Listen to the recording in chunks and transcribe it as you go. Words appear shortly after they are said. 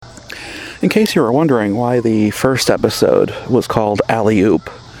In case you were wondering why the first episode was called Alley Oop,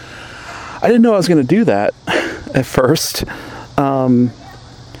 I didn't know I was going to do that at first.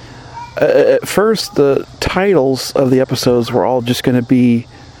 At first, the titles of the episodes were all just going to be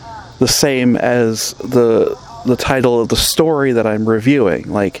the same as the title of the story that I'm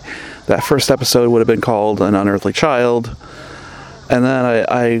reviewing. Like, that first episode would have been called An Unearthly Child. And then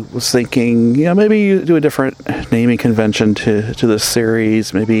I was thinking, maybe you do a different naming convention to this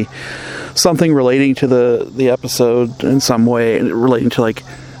series. Maybe something relating to the episode in some way, relating to, like,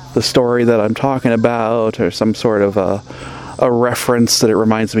 the story that I'm talking about, or some sort of a reference that it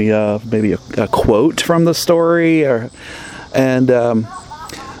reminds me of, maybe a quote from the story. And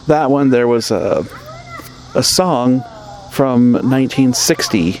that one, there was a song from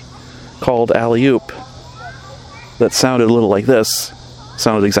 1960 called Alley Oop that sounded a little like this.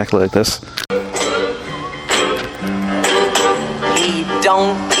 Sounded exactly like this. He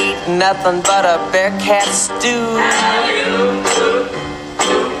don't eat nothing but a bear cat stew.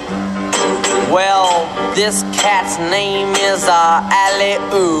 Well, this cat's name is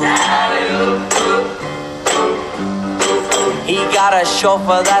Alley-Oo. He got a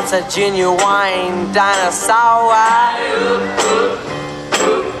chauffeur that's a genuine dinosaur.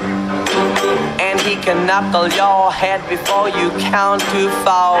 And he can knuckle your head before you count too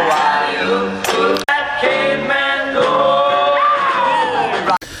far.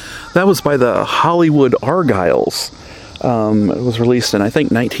 That was by the Hollywood Argyles. It was released in, I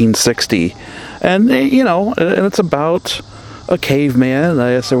think, 1960. And, and it's about a caveman.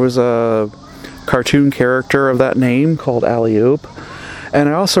 I guess there was a cartoon character of that name called Alley Oop. And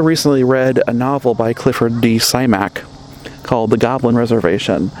I also recently read a novel by Clifford D. Simak called The Goblin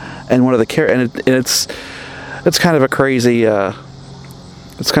Reservation. And one of the it's kind of a crazy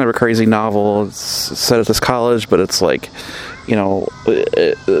novel. It's set at this college, but it's like,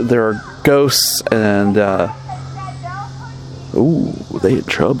 there are ghosts and they in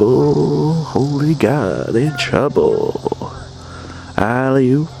trouble. Holy God, they in trouble.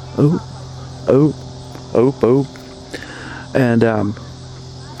 Alley-oop, oop, oop, oop, oop. And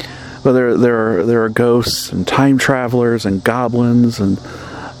but there are ghosts and time travelers and goblins and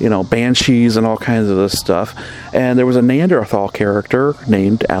banshees and all kinds of this stuff. And there was a Neanderthal character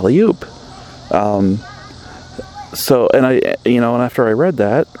named Alley-oop. So, and after I read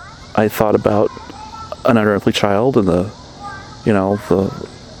that, I thought about An Unearthly Child and the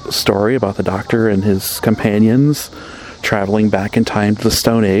story about the Doctor and his companions traveling back in time to the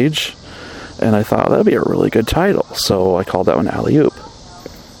Stone Age. And I thought that'd be a really good title. So I called that one Alley-oop.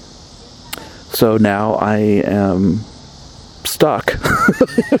 So now I am stuck.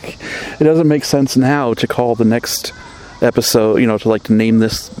 It doesn't make sense now to call the next episode, to name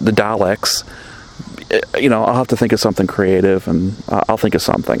this the Daleks. I'll have to think of something creative, and I'll think of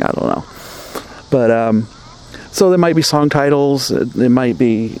something. I don't know. But, so there might be song titles. It might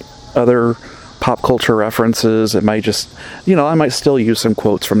be other pop culture references. It might just, I might still use some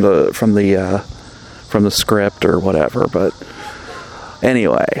quotes from the script or whatever. But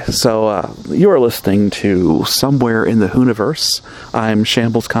anyway, so you are listening to Somewhere in the Whoniverse. I'm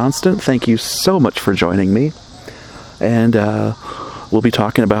Shambles Constant. Thank you so much for joining me. And we'll be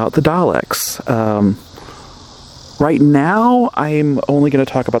talking about the Daleks. Right now, I'm only going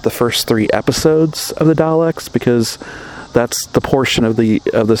to talk about the first 3 episodes of the Daleks, because that's the portion of the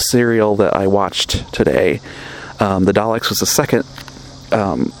serial that I watched today. The Daleks was the second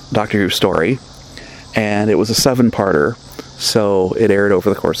Doctor Who story, and it was a 7-parter, so it aired over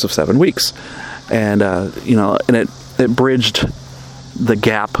the course of 7 weeks. And and it bridged the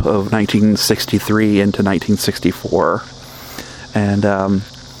gap of 1963 into 1964, and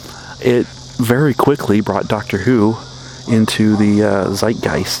it very quickly brought Doctor Who into the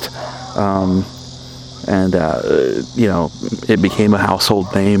zeitgeist, and it became a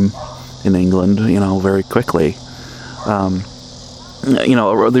household name in England, very quickly.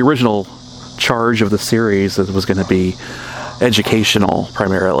 The original charge of the series was going to be educational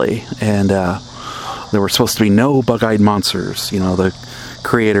primarily, and there were supposed to be no bug-eyed monsters. The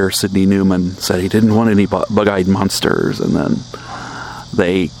creator, Sidney Newman, said he didn't want any bug-eyed monsters, and then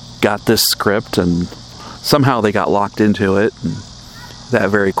they got this script, and somehow they got locked into it, and that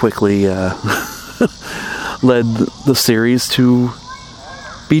very quickly led the series to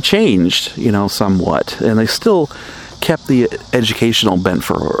be changed, somewhat. And they still kept the educational bent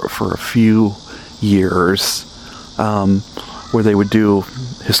for a few years, where they would do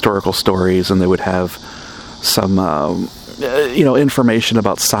historical stories, and they would have some information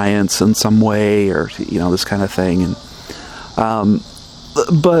about science in some way, or this kind of thing. And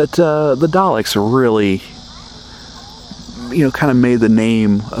But the Daleks really kind of made the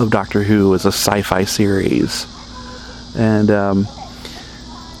name of Doctor Who as a sci-fi series. And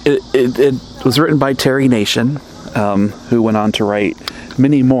it was written by Terry Nation, who went on to write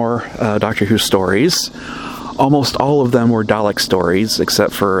many more Doctor Who stories. Almost all of them were Dalek stories,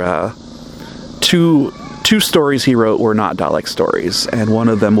 except for two stories he wrote were not Dalek stories, and one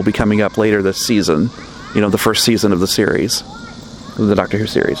of them will be coming up later this season. The first season of the series, of the Doctor Who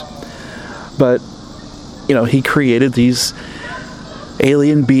series. But he created these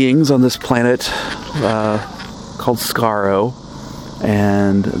alien beings on this planet called Skaro,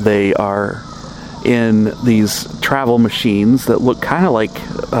 and they are in these travel machines that look kind of like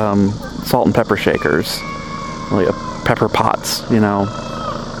salt and pepper shakers, like pepper pots,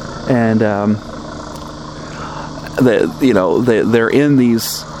 and they're in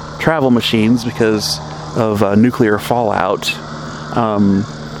these travel machines because of nuclear fallout.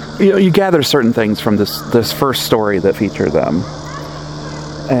 You gather certain things from this first story that feature them,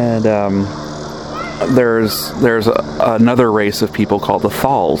 and there's another race of people called the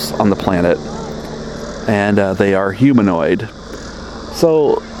Thals on the planet, and they are humanoid.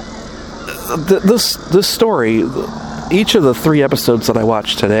 So this story, each of the 3 episodes that I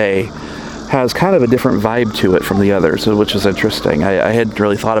watched today, has kind of a different vibe to it from the others, which is interesting. I hadn't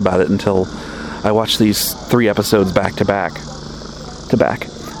really thought about it until I watched these 3 episodes back to back.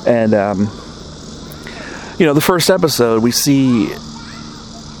 And the first episode, we see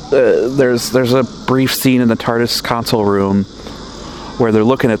there's a brief scene in the TARDIS console room where they're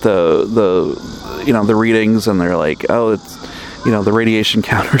looking at the readings, and they're like, oh, it's the radiation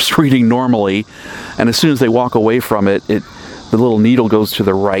counter's reading normally, and as soon as they walk away from it, the little needle goes to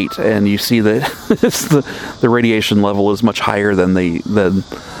the right, and you see that the radiation level is much higher than they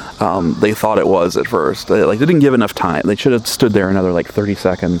thought it was at first. They didn't give enough time. They should have stood there another 30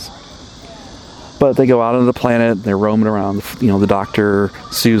 seconds. But they go out on the planet. They're roaming around. The Doctor,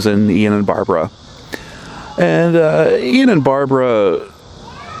 Susan, Ian, and Barbara. And Ian and Barbara,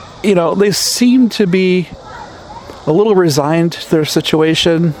 they seem to be a little resigned to their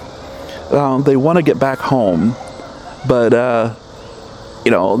situation. They want to get back home, but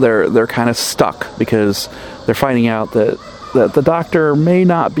they're kind of stuck because they're finding out that the Doctor may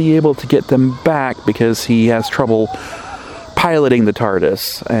not be able to get them back because he has trouble piloting the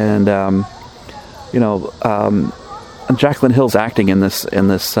TARDIS. And Jacqueline Hill's acting in this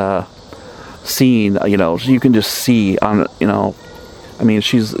scene, you can just see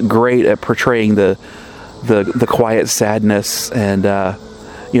she's great at portraying the quiet sadness, and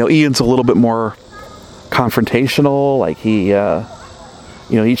Ian's a little bit more confrontational.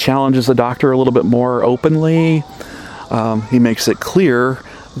 He challenges the Doctor a little bit more openly. He makes it clear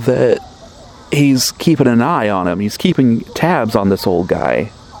that he's keeping an eye on him. He's keeping tabs on this old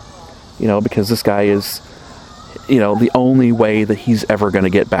guy, because this guy is, the only way that he's ever going to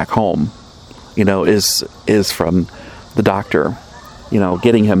get back home, is from the Doctor,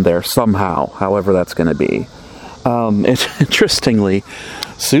 getting him there somehow, however that's going to be. Interestingly,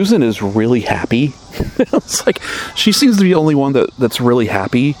 Susan is really happy. It's like she seems to be the only one that's really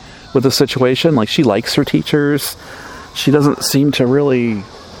happy with the situation. She likes her teachers. She doesn't seem to really.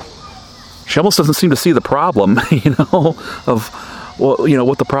 She almost doesn't seem to see the problem, of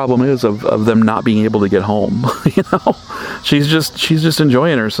what the problem is of them not being able to get home. She's just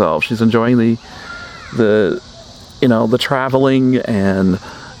enjoying herself. She's enjoying the traveling, and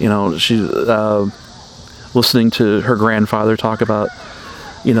she's listening to her grandfather talk about.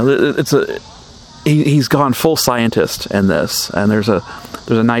 He's gone full scientist in this, and there's a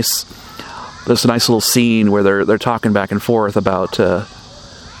nice little scene where they're talking back and forth about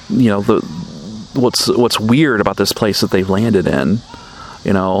what's weird about this place that they've landed in.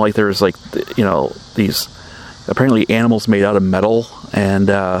 There's these apparently animals made out of metal, and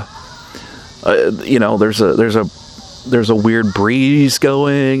there's a weird breeze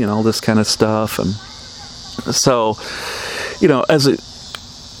going and all this kind of stuff. And so as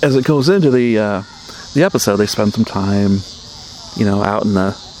it goes into the episode, they spend some time out in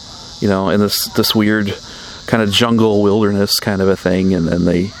the in this weird kind of jungle wilderness kind of a thing, and then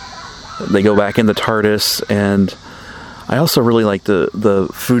they go back in the TARDIS. And I also really like the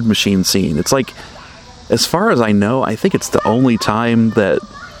food machine scene. It's as far as I know, I think it's the only time that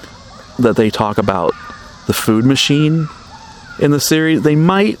they talk about the food machine in the series. They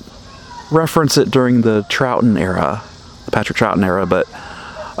might reference it during the Troughton era, the Patrick Troughton era, but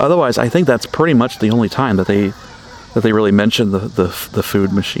otherwise I think that's pretty much the only time that they really mention the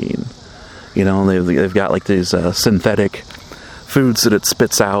food machine. They've got these synthetic foods that it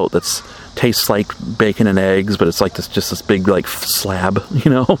spits out that tastes like bacon and eggs, but it's this big slab,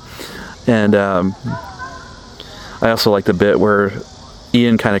 and I also like the bit where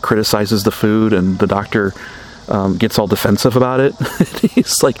Ian kind of criticizes the food, and the doctor gets all defensive about it.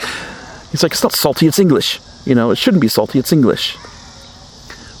 he's like, it's not salty, it's English. It shouldn't be salty, it's English.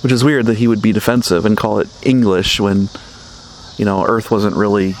 Which is weird that he would be defensive and call it English when, Earth wasn't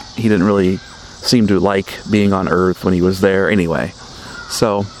really, he didn't really seem to like being on Earth when he was there anyway.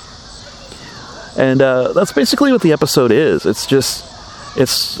 So, and that's basically what the episode is. It's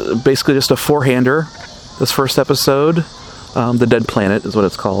basically just a four-hander, this first episode. The Dead Planet is what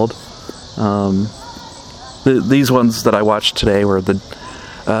it's called. These ones that I watched today were the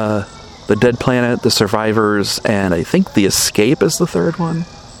Dead Planet, The Survivors, and I think The Escape is the third one.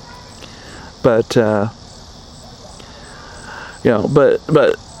 But then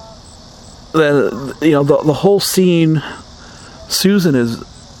the whole scene, Susan is,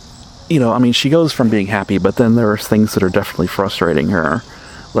 she goes from being happy, but then there are things that are definitely frustrating her.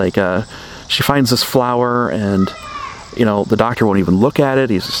 Like she finds this flower, and the doctor won't even look at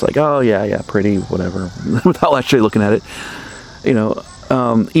it. He's just like, oh yeah, pretty, whatever, without actually looking at it.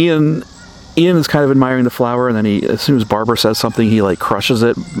 Ian is kind of admiring the flower, and then as soon as Barbara says something, he like crushes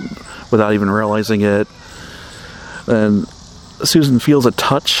it without even realizing it. And Susan feels a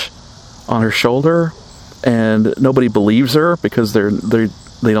touch on her shoulder, and nobody believes her because they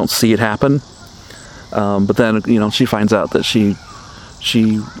don't see it happen. But then she finds out that she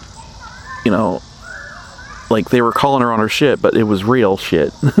like they were calling her on her shit, but it was real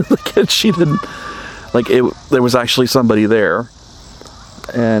shit. She didn't there was actually somebody there.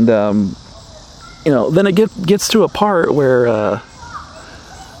 And then it gets to a part where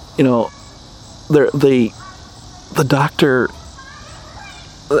the doctor,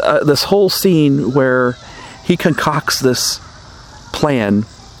 this whole scene where he concocts this plan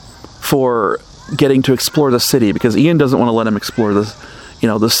for getting to explore the city, because Ian doesn't want to let him explore the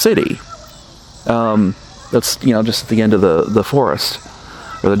city. That's just at the end of the forest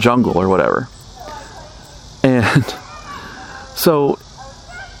or the jungle or whatever. And so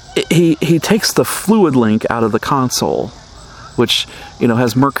he takes the fluid link out of the console, which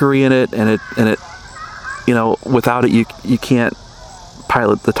has mercury in it, and it without it you can't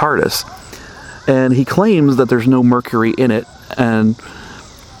pilot the TARDIS. And he claims that there's no mercury in it. And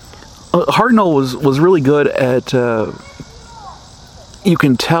Hartnell was really good at you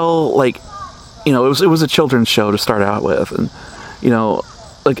can tell, it was a children's show to start out with, and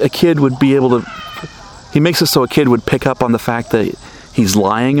a kid would be able to, he makes it so a kid would pick up on the fact that he's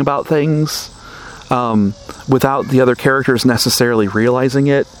lying about things without the other characters necessarily realizing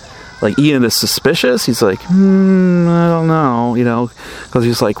it. Like, Ian is suspicious. He's like, I don't know, because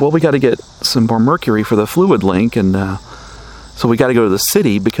he's like, well, we got to get some more mercury for the fluid link, and so we got to go to the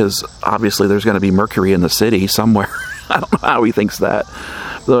city, because obviously there's going to be mercury in the city somewhere. I don't know how he thinks that.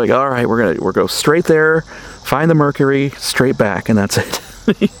 They're like, all right, we're gonna go straight there, find the mercury, straight back, and that's it.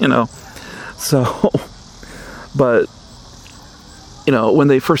 So, but when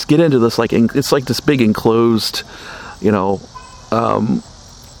they first get into this, it's like this big enclosed,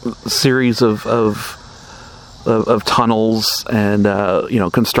 series of tunnels,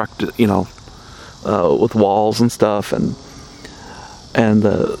 and constructed, with walls and stuff, and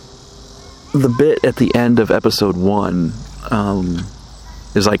the bit at the end of episode 1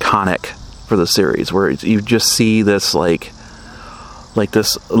 is iconic for the series, where you just see this like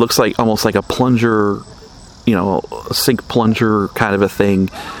this, it looks like almost like a plunger, a sink plunger kind of a thing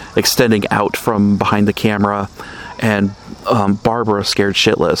extending out from behind the camera, and Barbara scared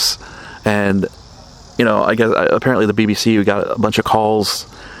shitless. And I guess apparently the BBC got a bunch of calls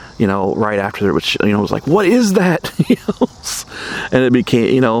right after it, which was like, what is that? And it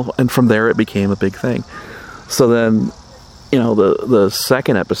became, and from there it became a big thing. So then the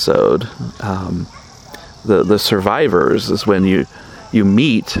second episode, the Survivors, is when you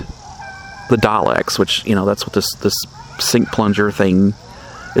meet the Daleks, which that's what this sink plunger thing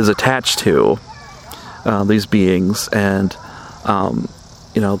is attached to, these beings. And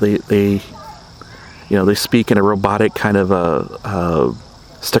they speak in a robotic kind of a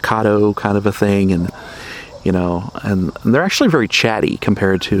staccato kind of a thing, and and they're actually very chatty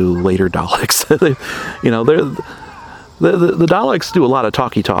compared to later Daleks. The Daleks do a lot of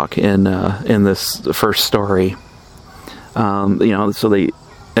talky talk in this first story. So they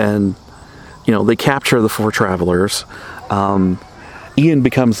capture the 4 travelers. Ian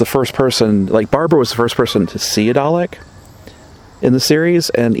becomes the first person, like Barbara was the first person to see a Dalek in the series,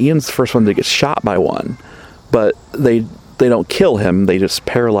 and Ian's the first one to get shot by one. But they don't kill him, they just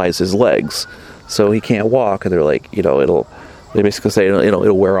paralyze his legs, so he can't walk, and they're like, they basically say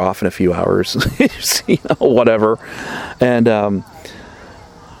it'll wear off in a few hours, whatever. And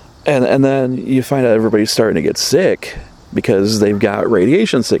and then you find out everybody's starting to get sick because they've got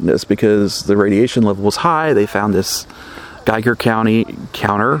radiation sickness because the radiation level was high. They found this Geiger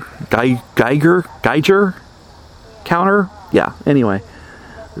counter. Yeah. Anyway,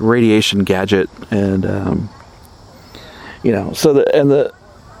 radiation gadget, and so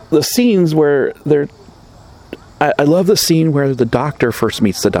the scenes where they're. I love the scene where the Doctor first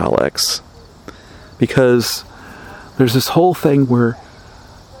meets the Daleks, because there's this whole thing where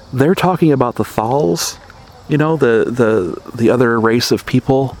they're talking about the Thals, the other race of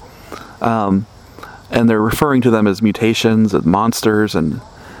people, and they're referring to them as mutations and monsters, and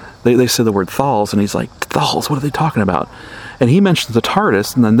they say the word Thals, and he's like, Thals, what are they talking about? And he mentions the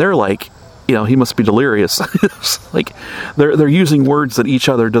TARDIS, and then they're like, he must be delirious. Like, they're using words that each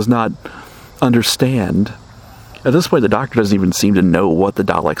other does not understand. At this point, the Doctor doesn't even seem to know what the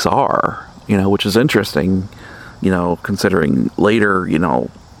Daleks are, which is interesting, considering later,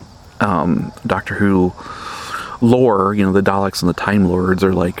 Doctor Who lore, the Daleks and the Time Lords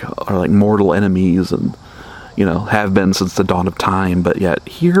are like mortal enemies, and have been since the dawn of time. But yet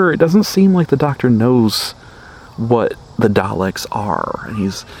here, it doesn't seem like the Doctor knows what the Daleks are, and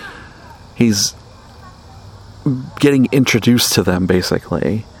he's getting introduced to them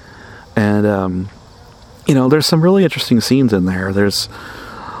basically, and there's some really interesting scenes in there. There's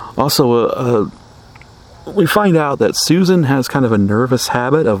also we find out that Susan has kind of a nervous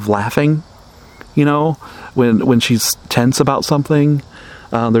habit of laughing, when she's tense about something.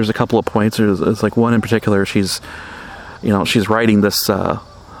 There's a couple of points. There's like one in particular. She's writing this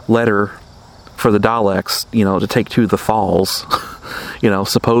letter for the Daleks, to take to the Thals,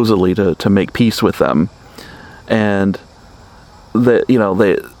 supposedly to make peace with them, and the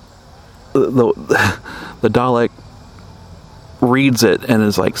Dalek reads it and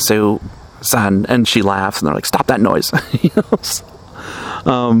is like, so, son, and she laughs, and they're like, stop that noise.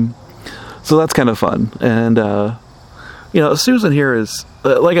 So that's kind of fun. And Susan here is,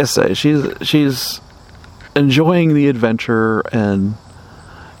 like I say, she's enjoying the adventure, and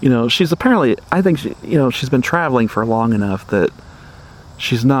she's apparently, I think she's been traveling for long enough that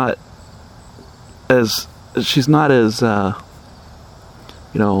she's not as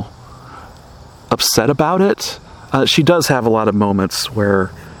upset about it. She does have a lot of moments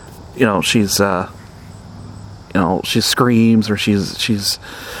where she screams, or she's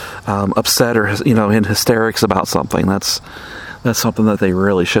upset, or in hysterics about something. That's something that they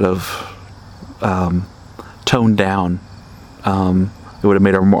really should have toned down. It would have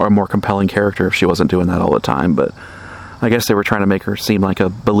made her a more compelling character if she wasn't doing that all the time. But I guess they were trying to make her seem like a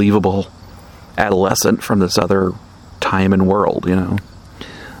believable adolescent from this other time and world,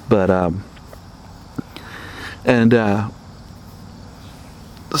 But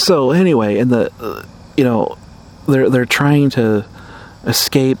so anyway, and they're trying to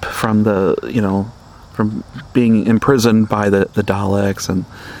escape from from being imprisoned by the Daleks, and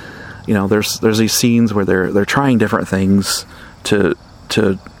there's these scenes where they're trying different things to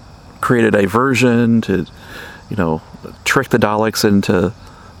create a diversion, to trick the Daleks into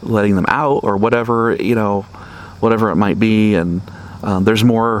letting them out, or whatever it might be. And there's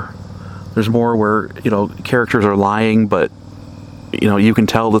more where characters are lying, but you can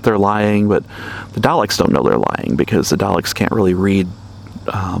tell that they're lying, but the Daleks don't know they're lying, because the Daleks can't really read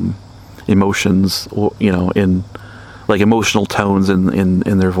emotions, or in like emotional tones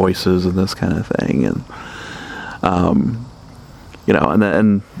in their voices and this kind of thing. And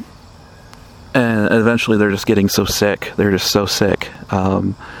and eventually they're just getting so sick. They're just so sick.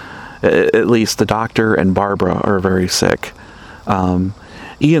 At least the Doctor and Barbara are very sick.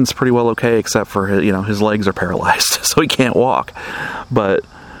 Ian's pretty well okay, except for his legs are paralyzed, so he can't walk. But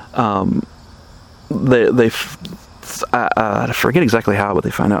I forget exactly how, but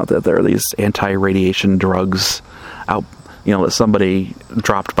they find out that there are these anti-radiation drugs out, that somebody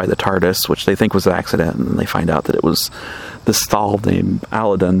dropped by the TARDIS, which they think was an accident, and they find out that it was this Thal named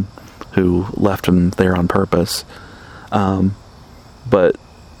Aladdin who left him there on purpose. But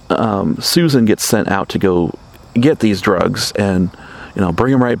Susan gets sent out to go get these drugs and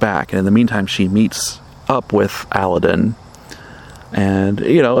bring them right back. And in the meantime, she meets up with Aladdin, and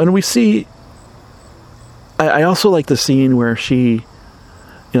and we see. I also like the scene where she,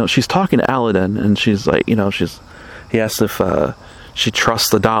 she's talking to Aladdin, and she's like, he asks if she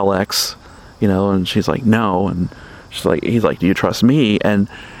trusts the Daleks, and she's like, no, and he's like, do you trust me? And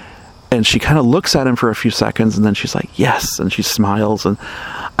she kind of looks at him for a few seconds, and then she's like, yes, and she smiles. And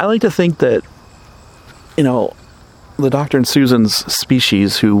I like to think that, the Doctor and Susan's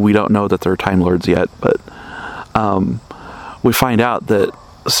species, who we don't know that they're Time Lords yet, but we find out that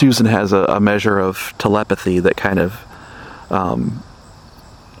Susan has a measure of telepathy that kind of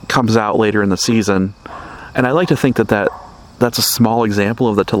comes out later in the season. And I like to think that's a small example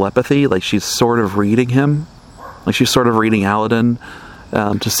of the telepathy. Like, she's sort of reading him. Like, she's sort of reading Aladdin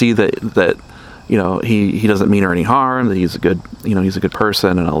to see that he doesn't mean her any harm, that he's a good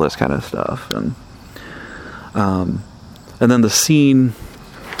person and all this kind of stuff. And then the scene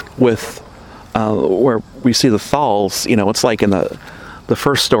with where we see the Thals, it's like in the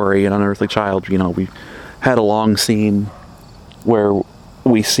first story in Unearthly Child, we had a long scene where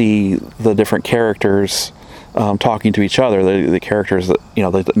we see the different characters talking to each other, the characters that,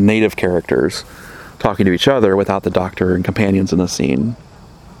 the native characters talking to each other without the Doctor and companions in the scene.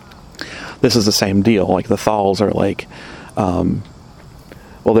 This is the same deal. Like, the Thals are like,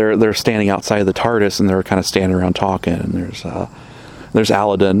 they're standing outside the TARDIS, and they're kind of standing around talking, and there's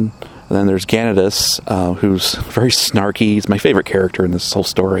Aladdin, and then there's Ganidus, who's very snarky. He's my favorite character in this whole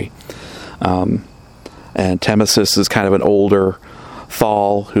story. And Temesis is kind of an older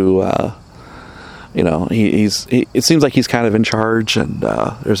Thal who, it seems like he's kind of in charge, and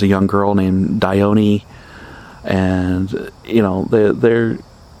there's a young girl named Dione, and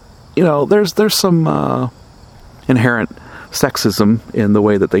there's some inherent sexism in the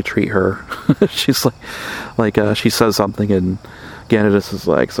way that they treat her. She's like she says something, and Ganidus is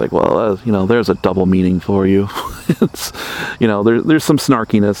like, well, there's a double meaning for you. It's, there's some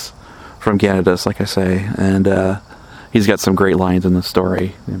snarkiness from Ganidus, like I say, and he's got some great lines in the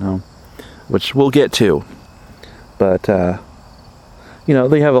story, which we'll get to. But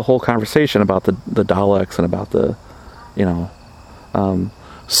they have a whole conversation about the Daleks and about the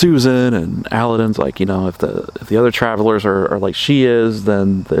Susan, and Aladdin's like, if the other travelers are like she is,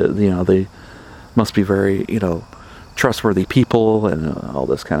 then they must be very trustworthy people, and all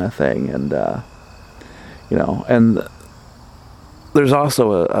this kind of thing. And and there's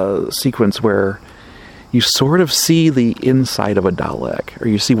also a sequence where you sort of see the inside of a Dalek, or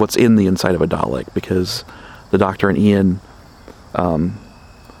you see what's in the inside of a Dalek, because the Doctor and Ian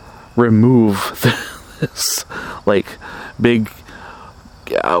remove this like big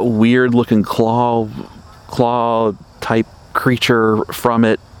weird looking claw type creature from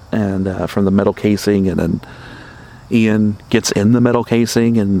it, and from the metal casing, and then Ian gets in the metal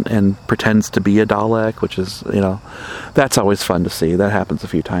casing and pretends to be a Dalek, which is, that's always fun to see. That happens a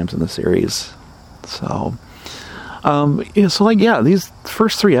few times in the series. So these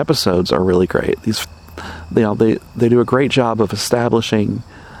first 3 episodes are really great. These, they do a great job of establishing,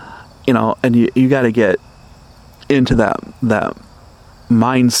 and you got to get into that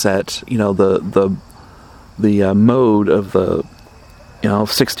mindset, the mode of the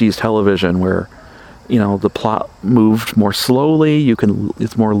 60s television, where the plot moved more slowly.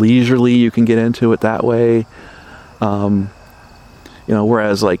 It's more leisurely. You can get into it that way.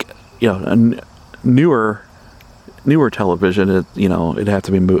 Whereas like a newer television, it'd have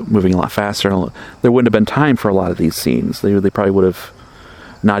to be moving a lot faster. There wouldn't have been time for a lot of these scenes. They probably would have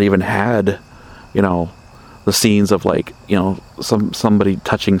not even had the scenes of like somebody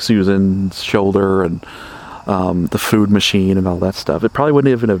touching Susan's shoulder and the food machine and all that stuff. It probably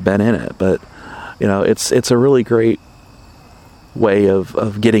wouldn't even have been in it, but it's a really great way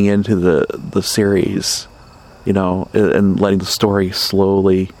of getting into the series, and letting the story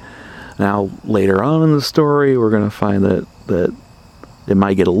slowly. Now later on in the story, we're going to find that it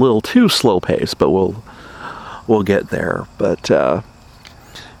might get a little too slow paced, but we'll get there. But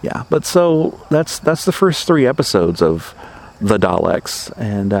but so that's the first 3 episodes of the Daleks,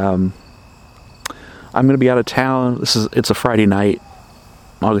 and I'm going to be out of town. It's a Friday night,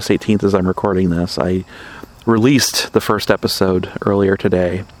 August 18th, as I'm recording this. I released the first episode earlier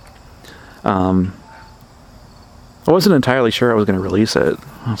today. I wasn't entirely sure I was going to release it.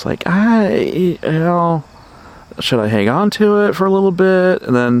 I was like, should I hang on to it for a little bit?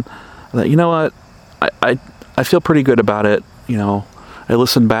 And then I thought, you know what? I feel pretty good about it. I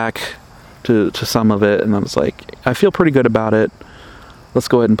listened back to some of it, and I was like, I feel pretty good about it. Let's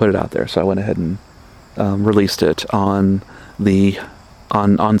go ahead and put it out there. So I went ahead and released it on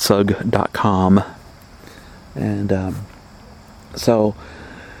onsug.com. And so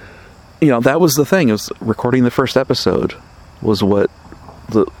that was the thing. It was recording the first episode was what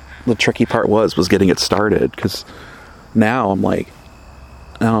the tricky part was getting it started, because now I'm like,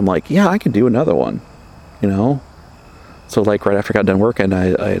 yeah, I can do another one, So like right after I got done working,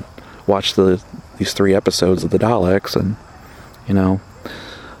 I watched these 3 episodes of the Daleks, and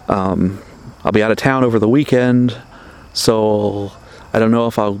I'll be out of town over the weekend, so I don't know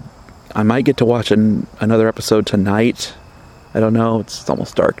if I might get to watch another episode tonight. I don't know. It's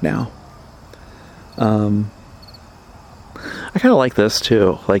almost dark now. I kind of like this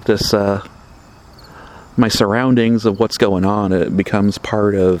too. Like this my surroundings of what's going on. It becomes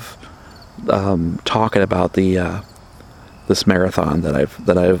part of talking about the this marathon that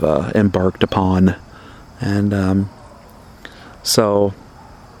I've embarked upon, and so.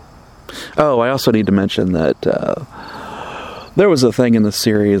 Oh, I also need to mention that there was a thing in the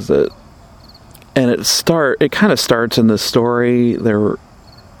series that, and it kind of starts in this story. There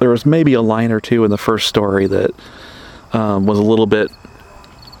was maybe a line or two in the first story that was a little bit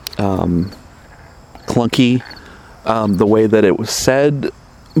clunky, the way that it was said,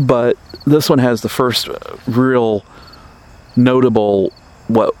 but this one has the first real notable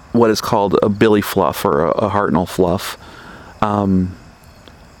what is called a Billy fluff or a Hartnell fluff.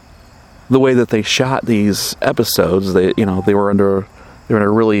 The way that they shot these episodes, they were under a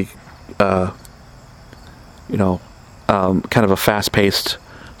really kind of a fast-paced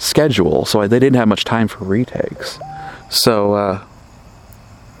schedule, so they didn't have much time for retakes. So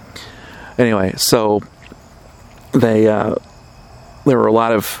anyway, so there were a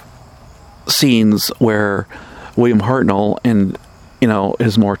lot of scenes where William Hartnell and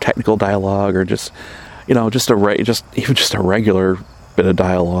his more technical dialogue, or just a regular bit of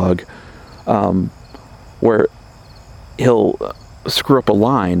dialogue, where he'll screw up a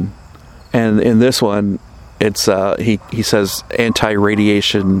line, and in this one, it's he says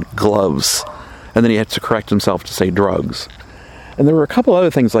anti-radiation gloves, and then he has to correct himself to say drugs. And there were a couple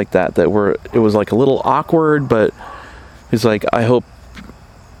other things like that it was like a little awkward, but he's like, I hope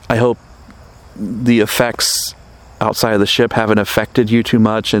the effects outside of the ship haven't affected you too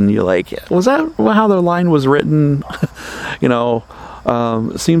much. And you're like, was that how the line was written?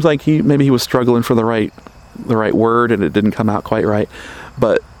 It seems like he was struggling for the right word, and it didn't come out quite right.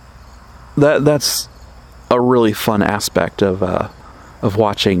 But that's a really fun aspect of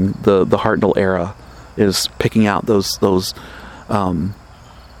watching the Hartnell era, is picking out those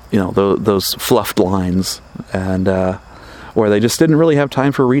fluffed lines, and where they just didn't really have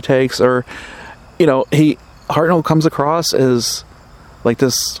time for retakes, or Hartnell comes across as like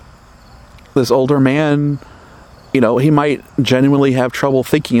this older man. He might genuinely have trouble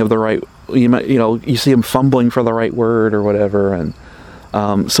thinking of the right. You see him fumbling for the right word or whatever, and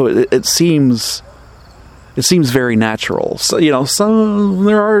so it seems very natural. So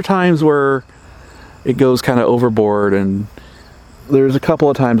there are times where it goes kind of overboard, and there's a couple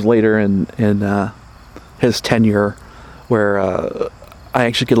of times later in his tenure where I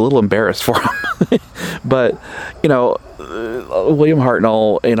actually get a little embarrassed for him. But William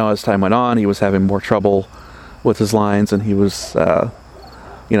Hartnell, as time went on, he was having more trouble with his lines, and he was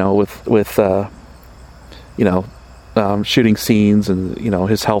shooting scenes, and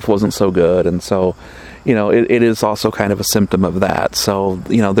his health wasn't so good, and so it is also kind of a symptom of that. So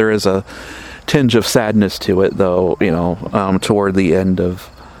there is a tinge of sadness to it, though, toward the end of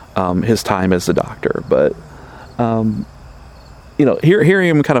his time as the Doctor. But hearing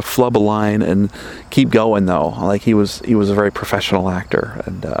him kind of flub a line and keep going, though, like he was a very professional actor,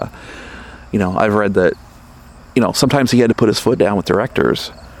 and I've read that sometimes he had to put his foot down with directors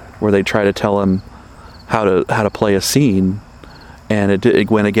where they try to tell him how to play a scene, and it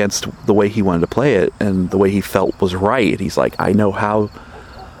went against the way he wanted to play it and the way he felt was right. He's like, I know how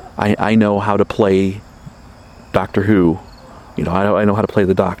to play Doctor Who. I know how to play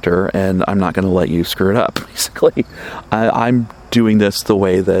the Doctor, and I'm not going to let you screw it up. Basically, I'm doing this the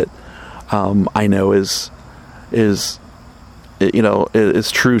way that I know is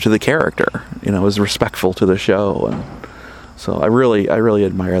true to the character. Is respectful to the show, and so I really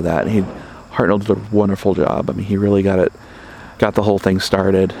admire that. Hartnell did a wonderful job. I mean, he really got the whole thing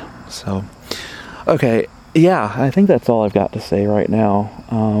started. So, okay. Yeah, I think that's all I've got to say right now.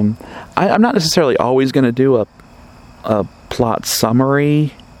 I'm not necessarily always going to do a plot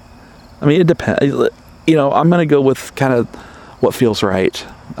summary. I mean, it depends. I'm going to go with kind of what feels right,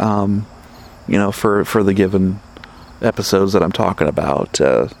 for the given episodes that I'm talking about.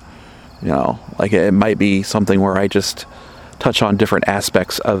 Like it might be something where I just touch on different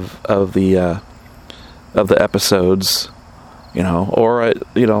aspects of the episodes, or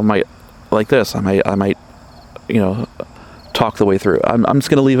might like this. I might talk the way through. I'm just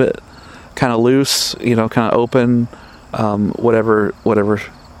going to leave it kind of loose, kind of open, whatever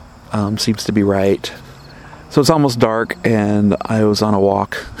seems to be right. So it's almost dark, and I was on a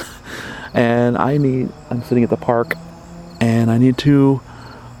walk, and I'm sitting at the park, and I need to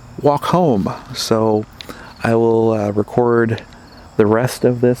walk home. So I will record the rest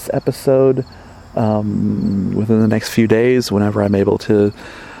of this episode within the next few days, whenever I'm able to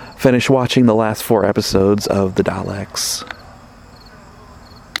finish watching the last 4 episodes of The Daleks.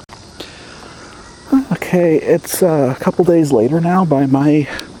 Okay, it's a couple days later now by my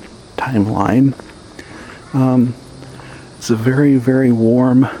timeline, It's a very, very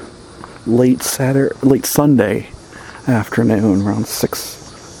warm late Sunday afternoon, around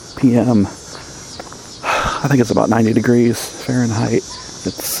 6 p.m. I think it's about 90 degrees Fahrenheit.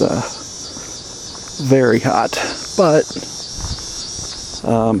 It's very hot, but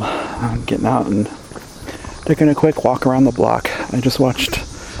I'm getting out and taking a quick walk around the block. I just watched,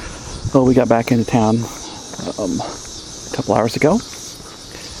 we got back into town a couple hours ago.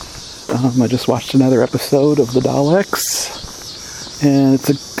 I just watched another episode of The Daleks, and it's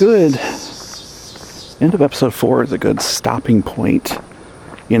a good, end of episode 4 is a good stopping point,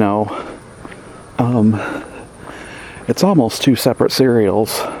 you know. It's almost 2 separate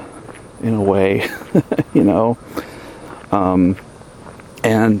serials, in a way, you know.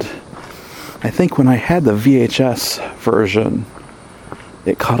 And I think when I had the VHS version,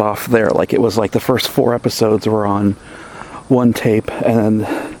 it cut off there. Like, it was like the first 4 episodes were on one tape, and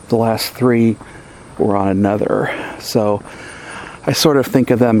then the last 3 were on another. So I sort of think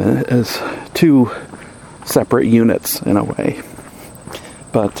of them as 2 separate units in a way.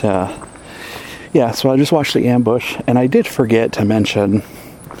 But yeah, so I just watched The Ambush, and I did forget to mention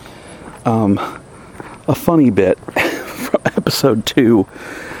a funny bit from episode 2,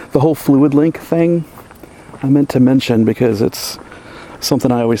 the whole fluid link thing. I meant to mention because it's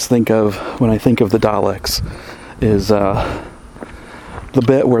something I always think of when I think of the Daleks, is the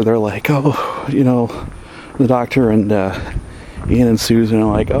bit where they're like, oh, you know, the Doctor and Ian and Susan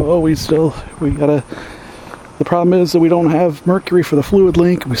are like, oh, we gotta, the problem is that we don't have mercury for the fluid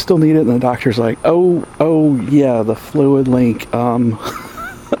link, we still need it. And the Doctor's like, oh yeah, the fluid link.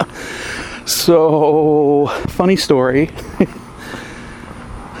 So, funny story.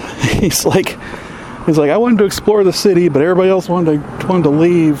 He's like, I wanted to explore the city, but everybody else wanted to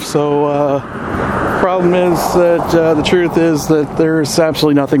leave. So, problem is that the truth is that there's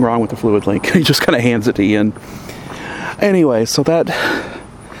absolutely nothing wrong with the fluid link. He just kind of hands it to Ian. Anyway, so that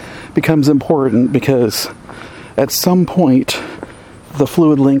becomes important because at some point the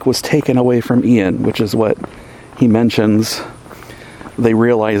fluid link was taken away from Ian, which is what he mentions. They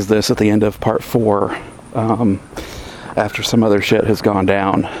realize this at the end of part 4, after some other shit has gone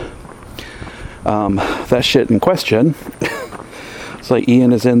down. That shit in question. It's like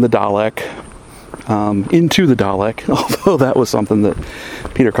Ian is in the Dalek, into the Dalek, although that was something that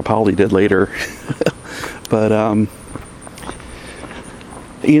Peter Capaldi did later. But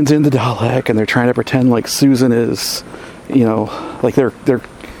Ian's in the Dalek, and they're trying to pretend like Susan is, you know, like they're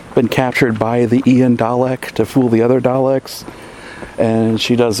been captured by the Ian Dalek to fool the other Daleks. And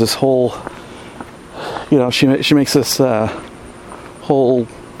she does this whole, you know, she makes this whole,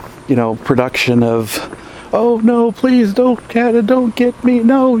 you know, production of, oh no, please don't get me,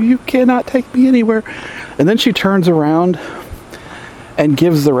 no, you cannot take me anywhere. And then she turns around and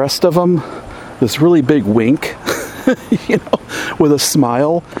gives the rest of them this really big wink, you know, with a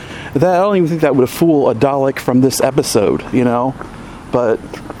smile. I don't even think that would fool a Dalek from this episode, you know, but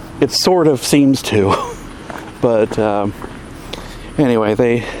it sort of seems to. But anyway,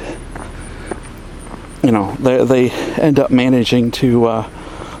 they end up managing to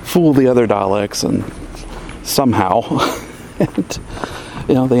fool the other Daleks, and somehow, and,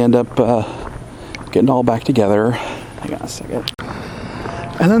 you know, they end up getting all back together. Hang on a second.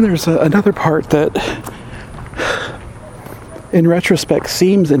 And then there's another part that, in retrospect,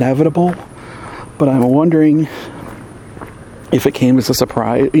 seems inevitable, but I'm wondering if it came as a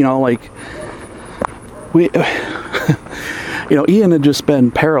surprise. You know, like, you know, Ian had just been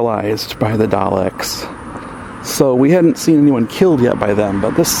paralyzed by the Daleks, so we hadn't seen anyone killed yet by them,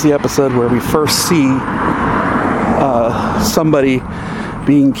 but this is the episode where we first see somebody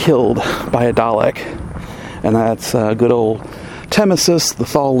being killed by a Dalek, and that's good old Temesis, the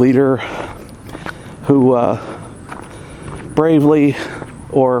Thal leader, who bravely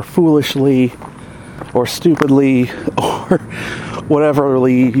or foolishly or stupidly or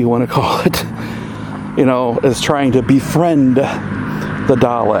whateverly you want to call it, you know, is trying to befriend the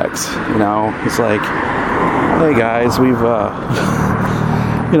Daleks. You know, it's like, hey guys, we've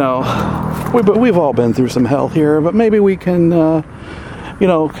you know, we've all been through some hell here, but maybe we can you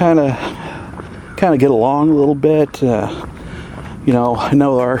know, kind of get along a little bit. You know, I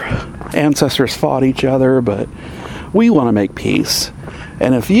know our ancestors fought each other, but we want to make peace.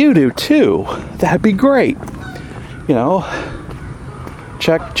 And if you do too, that'd be great. You know,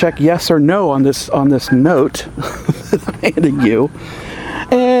 check yes or no on this note that I'm handing you.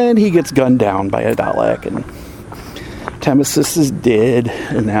 And he gets gunned down by a Dalek, and Temesis is dead,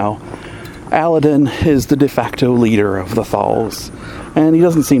 and now Aladdin is the de facto leader of the Thals, and he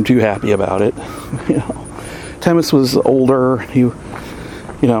doesn't seem too happy about it. You know, Temesis was older. He'd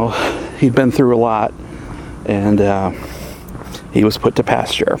been through a lot, and he was put to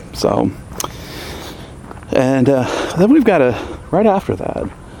pasture. So, and then we've got right after that,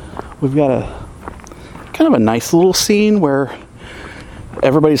 we've got a kind of a nice little scene where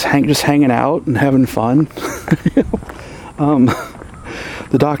everybody's just hanging out and having fun.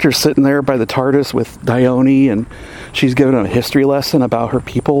 The doctor's sitting there by the TARDIS with Dione, and she's giving him a history lesson about her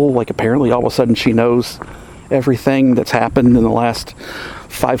people. Like, apparently all of a sudden she knows everything that's happened in the last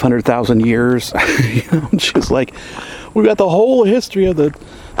 500,000 years. And she's like, we got the whole history of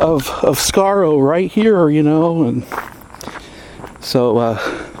Skaro right here, and so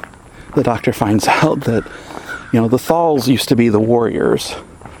the doctor finds out that the Thals used to be the warriors,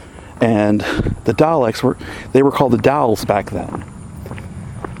 and the Daleks were called the Dals back then.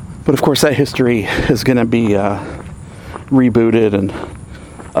 But of course that history is going to be rebooted and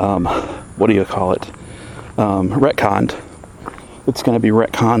retconned. It's going to be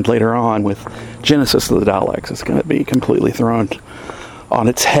retconned later on with Genesis of the Daleks. It's going to be completely thrown on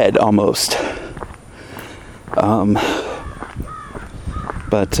its head almost.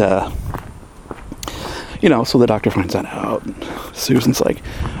 So the doctor finds that out. Susan's like,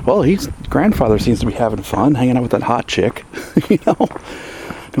 well, his grandfather seems to be having fun, hanging out with that hot chick,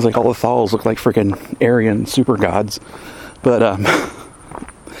 Because like all the Thals look like freaking Aryan super gods. But,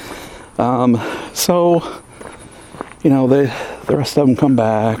 the rest of them come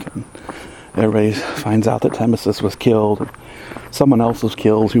back, and everybody finds out that Nemesis was killed, and someone else was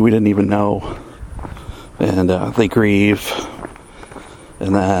killed who we didn't even know, and they grieve,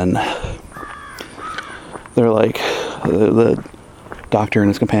 and then they're like, the doctor and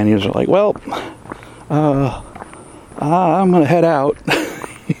his companions are like, well, I'm gonna head out.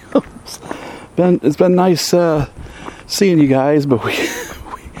 It's been nice seeing you guys, but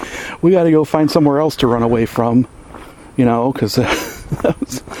we got to go find somewhere else to run away from, because that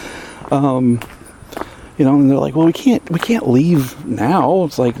was, and they're like, well, we can't leave now.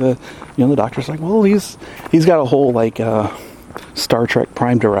 It's like the doctor's like, well, he's got a whole like Star Trek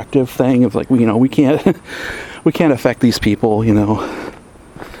Prime Directive thing of like, we can't affect these people,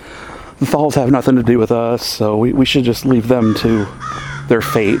 the Thals have nothing to do with us, so we should just leave them to their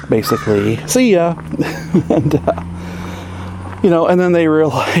fate, basically. See ya. And and then they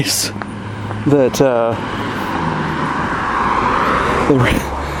realize that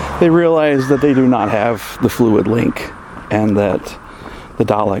they realize that they do not have the fluid link, and that the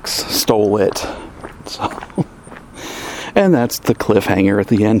Daleks stole it. So, and that's the cliffhanger at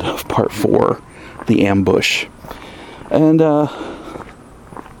the end of part 4, the ambush. And I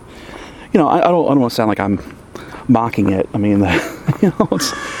don't want to sound like I'm mocking it. I mean,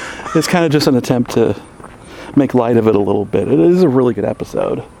 it's kind of just an attempt to make light of it a little bit. It is a really good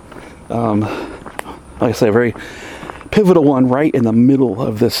episode. Like I say, a very pivotal one right in the middle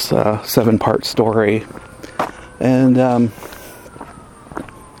of this 7-part story. And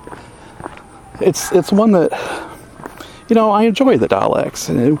it's one that, I enjoy the Daleks.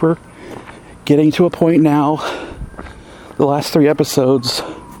 And we're getting to a point now, the last 3 episodes,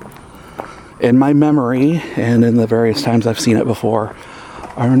 in my memory, and in the various times I've seen it before,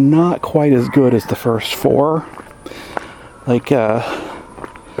 are not quite as good as the first 4. Like,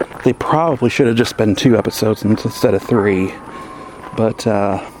 they probably should have just been 2 episodes instead of 3. But,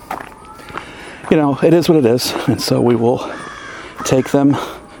 it is what it is. And so we will take them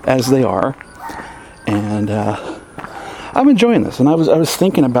as they are. And I'm enjoying this. And I was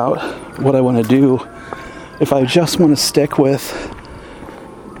thinking about what I want to do. If I just want to stick with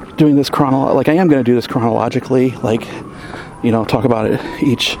doing this like I am going to do this chronologically, like, talk about it,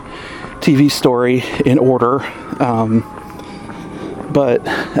 each TV story in order. But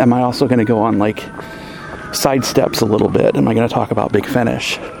am I also going to go on like sidesteps a little bit? Am I going to talk about Big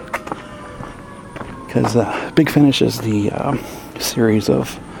Finish? Because Big Finish is the series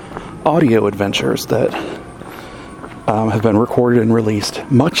of audio adventures that have been recorded and released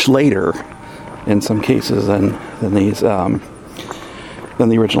much later, in some cases, than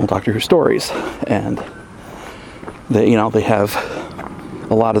the original Doctor Who stories. And they have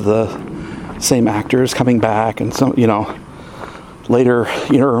a lot of the same actors coming back, and some, later,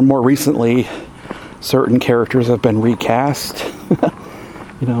 or more recently, certain characters have been recast,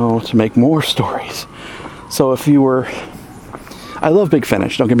 to make more stories. So I love Big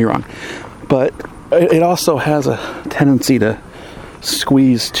Finish, don't get me wrong, but it also has a tendency to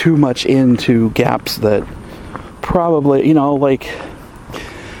squeeze too much into gaps that probably, like,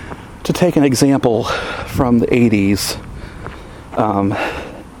 to take an example from the 80s,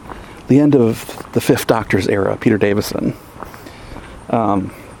 the end of the 5th Doctor's era, Peter Davison,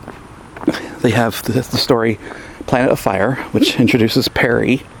 they have the story Planet of Fire, which introduces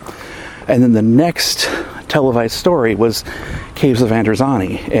Perry, and then the next televised story was Caves of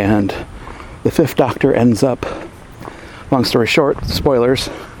Androzani, and the Fifth Doctor ends up, long story short, spoilers,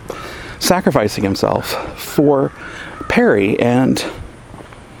 sacrificing himself for Perry. And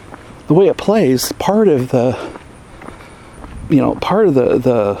the way it plays, part of the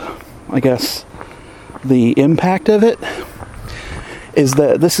I guess the impact of it is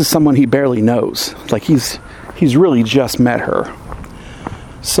that this is someone he barely knows. Like he's really just met her.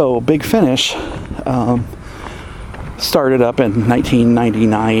 So Big Finish started up in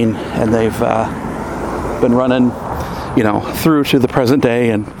 1999, and they've been running, through to the present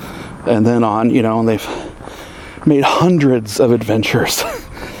day, and then on, and they've made hundreds of adventures,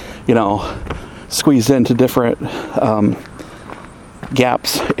 squeezed into different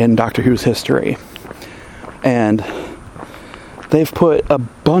gaps in Doctor Who's history. And they've put a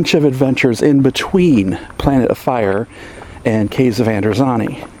bunch of adventures in between Planet of Fire and Caves of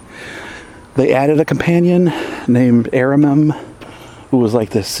Androzani. They added a companion named Aramem, who was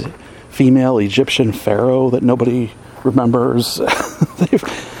like this female Egyptian pharaoh that nobody remembers.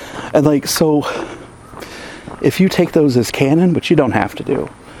 And so if you take those as canon, which you don't have to do,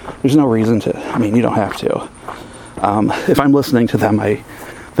 there's no reason to, you don't have to. If I'm listening to them, I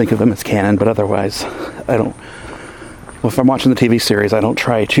think of them as canon, but otherwise, I don't. Well, if I'm watching the TV series, I don't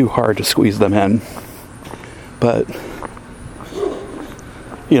try too hard to squeeze them in. But,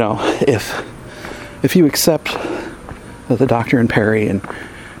 if you accept that the Doctor and Perry and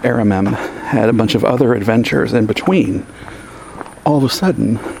Aramem had a bunch of other adventures in between, all of a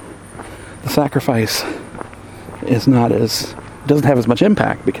sudden, the sacrifice is doesn't have as much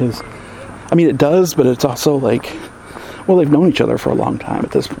impact, because, it does, but it's also like, well, they've known each other for a long time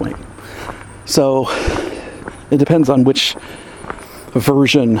at this point. So it depends on which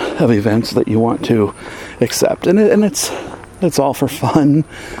version of events that you want to accept. And it's all for fun.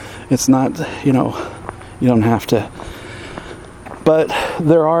 It's not, you don't have to. But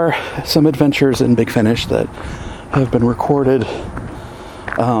there are some adventures in Big Finish that have been recorded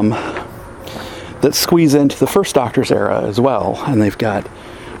that squeeze into the first Doctor's era as well. And they've got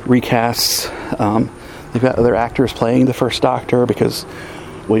recasts. They've got other actors playing the first Doctor, because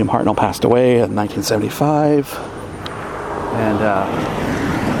William Hartnell passed away in 1975. And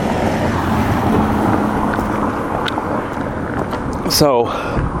so,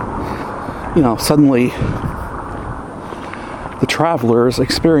 suddenly the travelers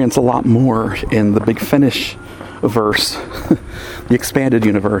experience a lot more in the Big Finish verse, the expanded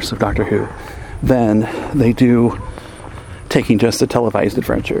universe of Doctor Who, than they do taking just the televised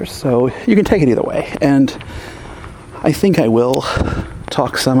adventures. So you can take it either way. And I think I will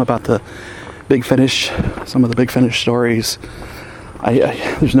talk some about some of the Big Finish stories.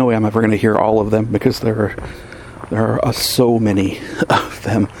 There's no way I'm ever going to hear all of them, because there are so many of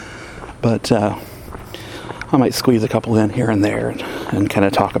them. But I might squeeze a couple in here and there and kind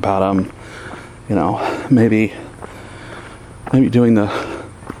of talk about them. Maybe doing the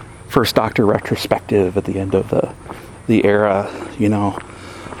first Doctor retrospective at the end of the era.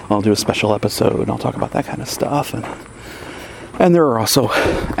 I'll do a special episode and I'll talk about that kind of stuff. And there are also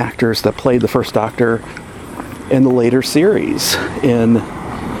actors that played the first Doctor in the later series, in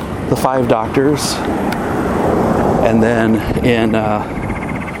the Five Doctors, and then in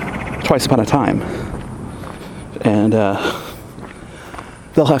Twice Upon a Time. And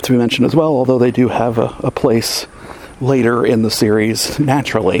they'll have to be mentioned as well, although they do have a place later in the series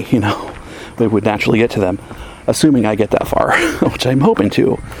naturally. They would naturally get to them, assuming I get that far, which I'm hoping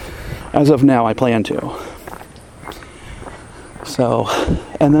to. As of now, I plan to. So,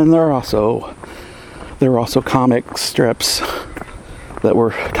 and then there were also comic strips that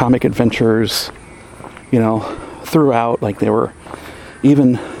were comic adventures, throughout. Like, they were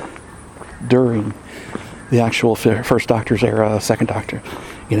even during the actual first Doctor's era, second Doctor.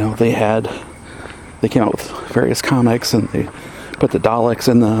 They came out with various comics, and they put the Daleks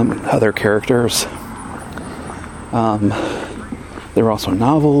in them, and other characters. There were also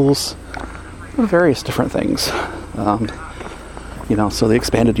novels, various different things. So the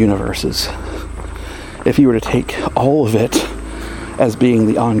expanded universes, if you were to take all of it as being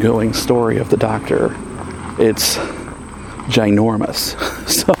the ongoing story of the Doctor, it's ginormous.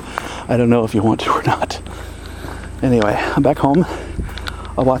 So I don't know if you want to or not. Anyway, I'm back home.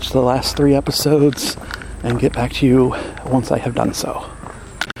 I'll watch the last 3 episodes and get back to you once I have done so.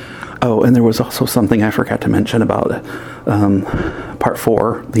 Oh, and there was also something I forgot to mention about part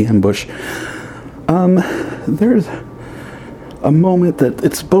 4, the ambush. There's a moment that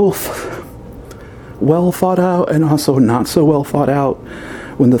it's both well thought out and also not so well thought out,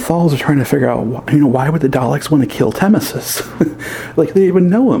 when the Thals are trying to figure out, why would the Daleks want to kill Temesis? Like, they even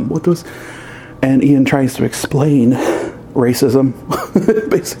know him. And Ian tries to explain racism,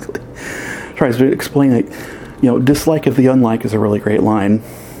 basically. Tries to explain it. Dislike of the unlike is a really great line.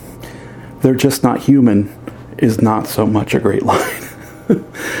 They're just not human is not so much a great line.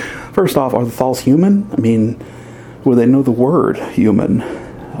 First off, are the Thals human? I mean, would they know the word human?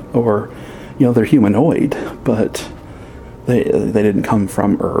 Or, they're humanoid, but they didn't come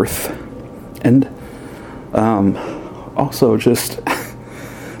from Earth. And also just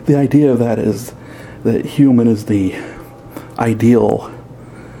the idea of that is that human is the ideal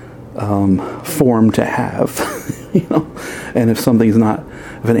form to have, and if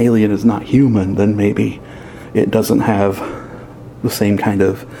an alien is not human, then maybe it doesn't have the same kind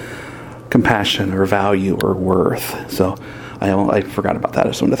of compassion or value or worth. So I forgot about that. I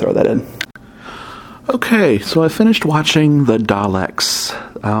just wanted to throw that in. Okay, so I finished watching The Daleks,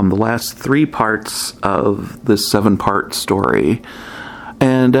 the last 3 parts of this 7-part story.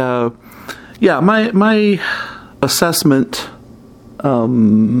 And, my assessment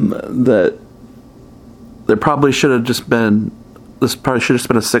that there probably should have just been, this probably should have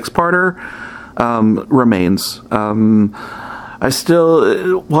been a 6-parter, remains. I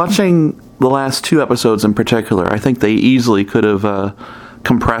still, watching the last 2 episodes in particular, I think they easily could have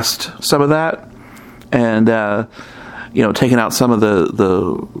compressed some of that. And, taking out some of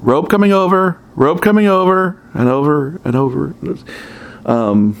the rope coming over, and over,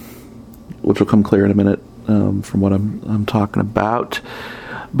 which will come clear in a minute, from what I'm talking about.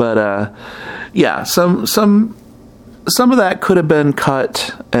 But, some of that could have been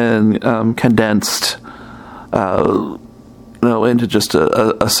cut and, condensed, into just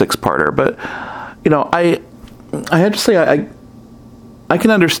a 6-parter. But, I have to say, I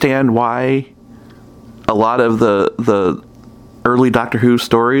can understand why a lot of the early Doctor Who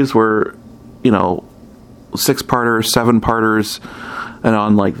stories were, 6-parters, 7-parters, and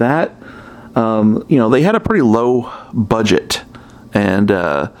on like that. They had a pretty low budget, and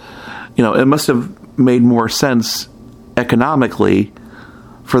it must have made more sense economically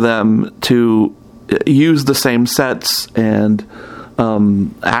for them to use the same sets and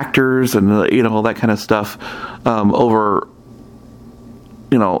actors and all that kind of stuff over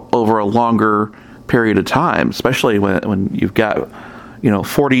a longer period of time, especially when you've got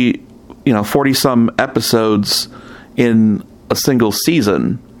 40 some episodes in a single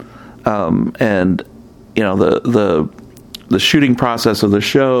season, and the shooting process of the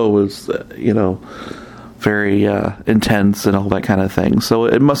show was very intense and all that kind of thing. So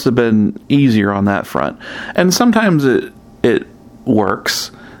it must have been easier on that front. And sometimes it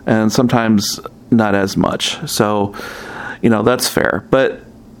works, and sometimes not as much. So that's fair. But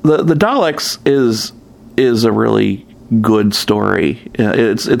the Daleks is a really good story.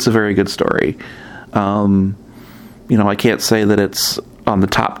 It's a very good story. I can't say that it's on the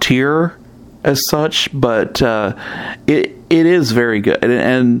top tier as such, but it is very good.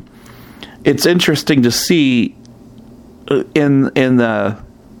 And it's interesting to see in that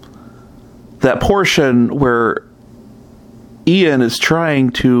portion where Ian is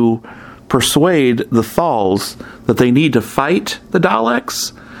trying to persuade the Thals that they need to fight the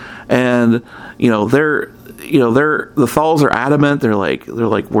Daleks, and the Thals are adamant. They're like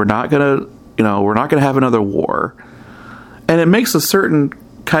we're not gonna have another war, and it makes a certain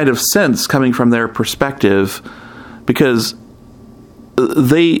kind of sense coming from their perspective, because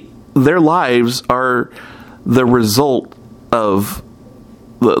their lives are the result of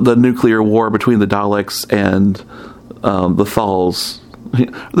the nuclear war between the Daleks and the Thals.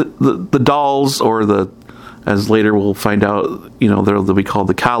 The Dolls, or as later we'll find out, they'll be called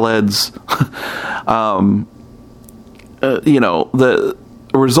the Khaleds. The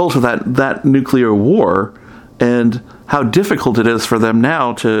result of that nuclear war, and how difficult it is for them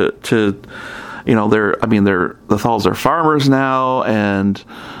now to the Thals are farmers now, and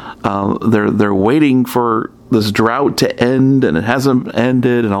they're waiting for this drought to end, and it hasn't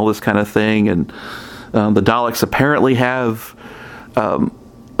ended, and all this kind of thing. And the Daleks apparently have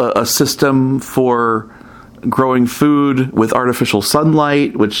a system for growing food with artificial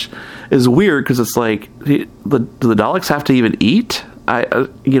sunlight, which is weird because it's like, do the Daleks have to even eat?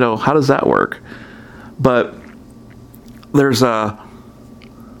 How does that work? But there's a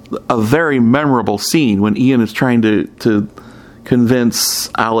very memorable scene when Ian is trying to convince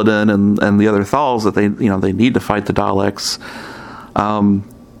Aladdin and the other Thals that they need to fight the Daleks.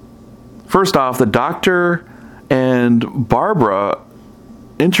 First off, the Doctor and Barbara,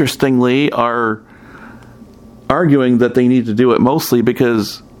 interestingly, are arguing that they need to do it mostly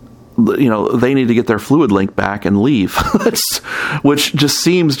because they need to get their fluid link back and leave, which just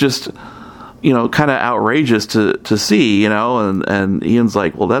seems kind of outrageous to see, and Ian's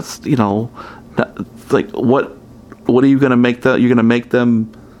like, well, that's Like, what are you going to make you're going to make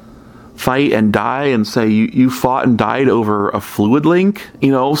them fight and die and say you fought and died over a fluid link,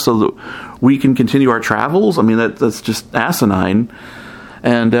 so that we can continue our travels? I mean, that's just asinine.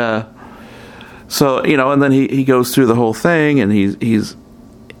 And so, and then he goes through the whole thing, and he's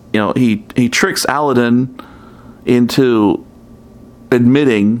he tricks Aladdin into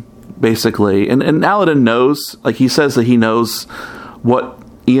admitting, basically, and Aladdin knows, like, he says that he knows what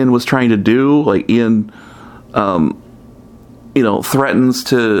Ian was trying to do. Like, Ian threatens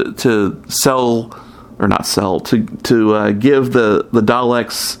to sell, or not sell, to give the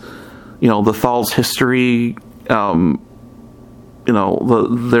Daleks, the Thal's history,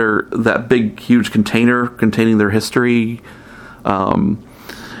 that big huge container containing their history,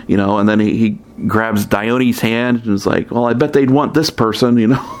 and then he grabs Dione's hand and is like, well, I bet they'd want this person,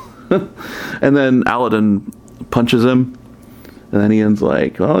 and then Aladdin punches him, and then Ian's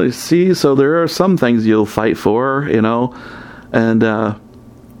like, well, you see, so there are some things you'll fight for, and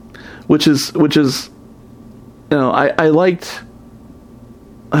which is I liked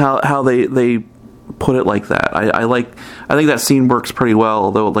how they put it like that. I think that scene works pretty well,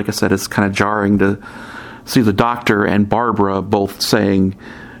 although, like I said, it's kind of jarring to see the Doctor and Barbara both saying,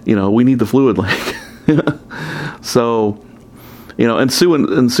 we need the fluid link. So, and Sue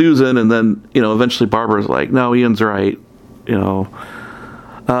and Susan, and then, eventually Barbara's like, no, Ian's right.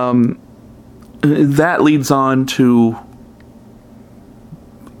 That leads on to,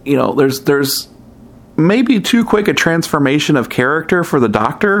 there's maybe too quick a transformation of character for the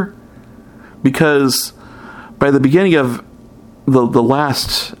Doctor, because by the beginning of the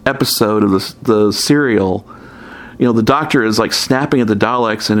last episode of the serial, the Doctor is like snapping at the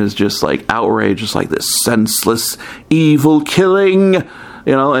Daleks and is just like outraged, just like this senseless evil killing,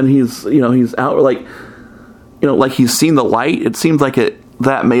 and he's out like, like he's seen the light. It seems like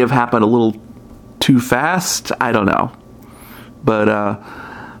that may have happened a little too fast. I don't know, but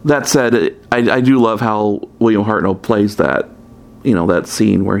that said, I do love how William Hartnell plays that, that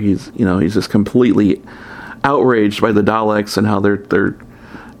scene where he's just completely outraged by the Daleks and how they're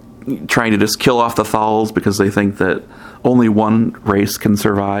trying to just kill off the Thals because they think that only one race can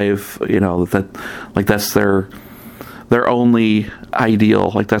survive, that like that's their only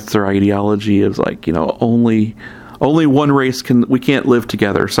ideal, like that's their ideology, is like, only one race we can't live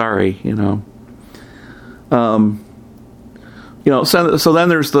together, sorry, so then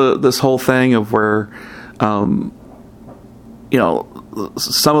there's this whole thing of where some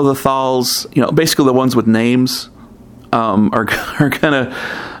of the Thals, basically the ones with names, are gonna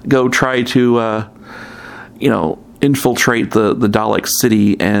go try to infiltrate the Dalek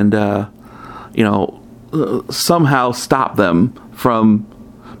city and somehow stop them from,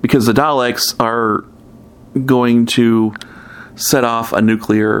 because the Daleks are going to set off a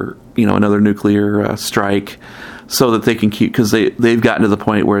nuclear, another nuclear strike, so that they can keep, because they've gotten to the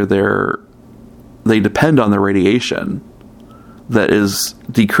point where they depend on the radiation that is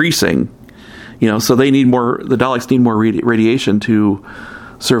decreasing, so they need more, the Daleks need more radiation to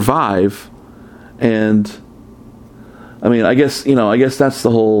survive. And I mean, I guess that's the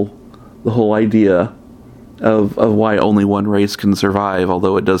whole idea of why only one race can survive,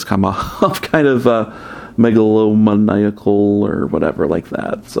 although it does come off kind of megalomaniacal or whatever like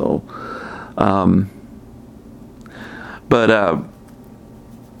that. So, but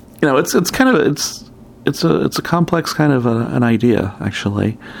it's kind of it's a complex kind of an idea,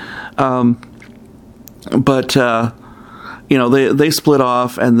 actually. But they split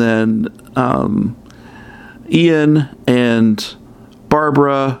off, and then Ian and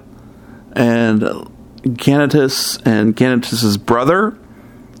Barbara and Ganatus and Ganatus's brother,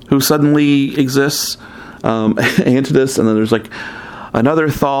 who suddenly exists, Antidus, and then there's like another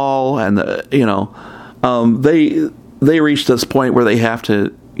Thal, and they reach this point where they have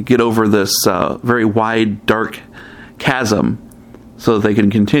to get over this very wide, dark chasm so that they can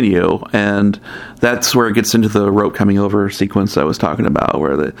continue, and that's where it gets into the rope coming over sequence I was talking about,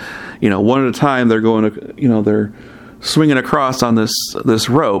 where one at a time they're going to, they're swinging across on this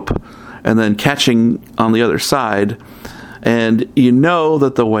rope and then catching on the other side, and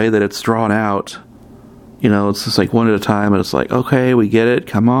that the way that it's drawn out, it's just like one at a time, and it's like, okay, we get it,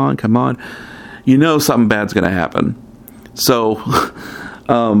 come on, something bad's going to happen. So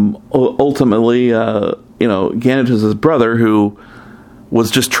ultimately, Ganatus's brother, who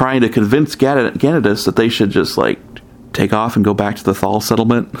was just trying to convince Ganatus that they should just like take off and go back to the Thal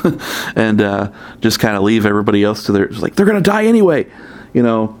settlement and just kind of leave everybody else to they're going to die anyway,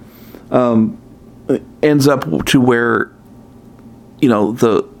 ends up to where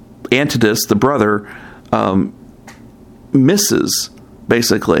the Antidus, the brother, misses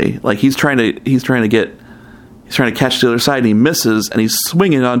basically. Like he's trying to catch the other side, and he misses, and he's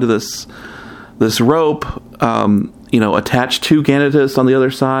swinging onto this rope, attached to Ganatus on the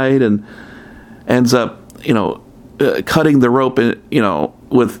other side, and ends up, cutting the rope,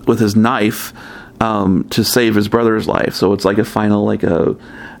 with his knife, to save his brother's life. So it's like a final, like a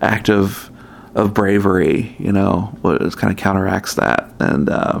act of bravery, it kind of counteracts that. And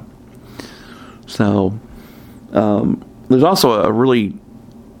there's also a really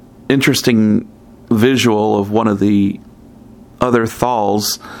interesting visual of one of the other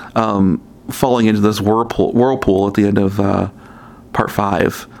Thals falling into this whirlpool at the end of part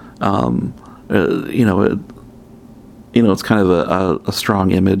 5. It's kind of a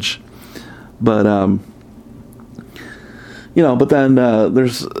strong image, but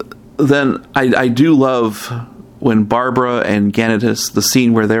then I do love when Barbara and Ganatus, the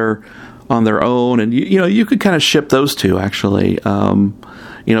scene where they're on their own, and you could kind of ship those two, actually,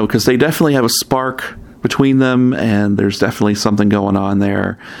 because they definitely have a spark between them, and there's definitely something going on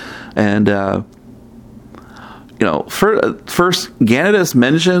there. And first Ganatus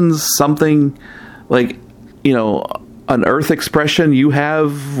mentions something like, an Earth expression you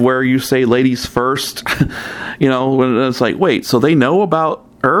have where you say "ladies first," when it's like, wait, so they know about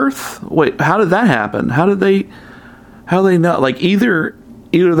Earth? Wait, how did that happen? How do they know? Like either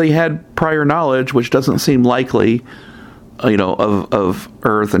they had prior knowledge, which doesn't seem likely, of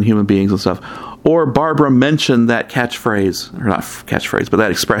Earth and human beings and stuff, or Barbara mentioned that catchphrase, or not catchphrase, but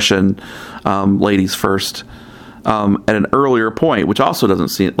that expression, "ladies first," at an earlier point, which also doesn't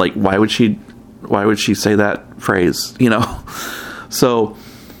seem like, why would she say that phrase? So,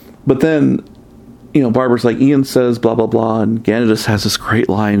 but then, Barbara's like, Ian says blah blah blah, and Ganatus has this great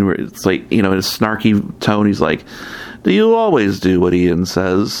line where it's like, in a snarky tone, he's like, "Do you always do what Ian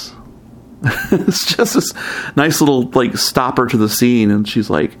says?" It's just this nice little like stopper to the scene, and she's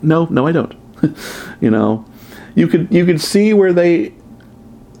like, "No, I don't." You could see where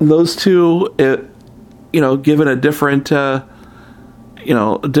those two, given a different, a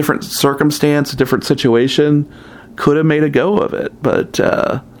different circumstance, a different situation, could have made a go of it. But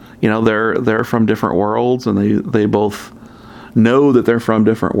they're from different worlds, and they both know that they're from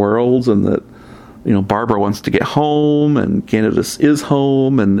different worlds, and that Barbara wants to get home, and Ganatus is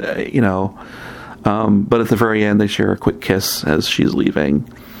home, and but at the very end they share a quick kiss as she's leaving.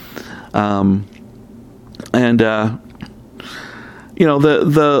 The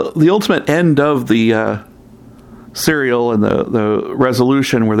ultimate end of the serial, and the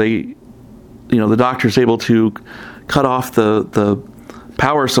resolution where they, the Doctor's able to cut off the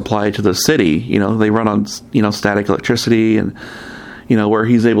power supply to the city. They run on static electricity, and where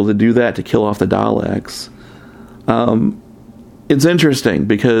he's able to do that to kill off the Daleks. It's interesting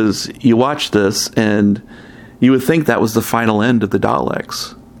because you watch this and you would think that was the final end of the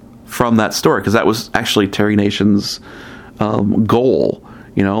Daleks from that story, because that was actually Terry Nation's goal.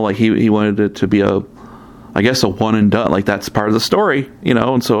 Like he wanted it to be a one and done. Like that's part of the story,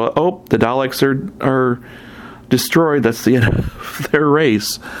 and so the Daleks are destroyed. That's the end of their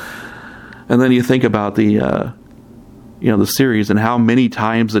race. And then you think about the the series and how many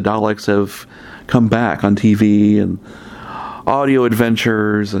times the Daleks have come back on TV and audio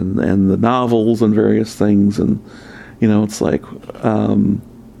adventures and the novels and various things, and it's like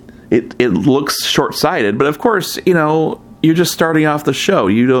it looks short-sighted, but of course you're just starting off the show.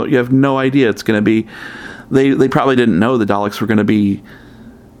 You have no idea it's going to be. They probably didn't know the Daleks were going to be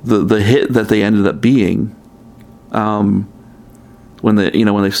the hit that they ended up being. When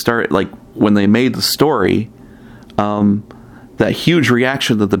they made the story, that huge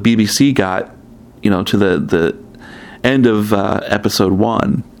reaction that the BBC got, to the end of episode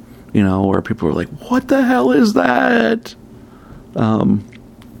 1, where people were like, "What the hell is that?"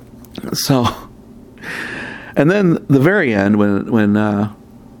 And then the very end, when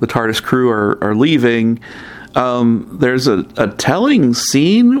the TARDIS crew are leaving, there's a telling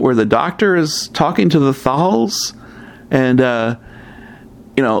scene where the Doctor is talking to the Thals, and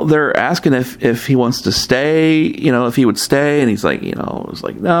they're asking if he wants to stay, if he would stay, and he's like, it's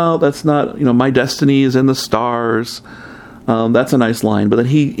like, "No, that's not, my destiny is in the stars." That's a nice line, but then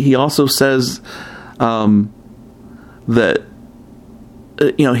he also says that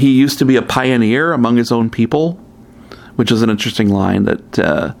he used to be a pioneer among his own people, which is an interesting line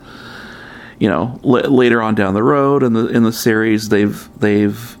that later on down the road in the series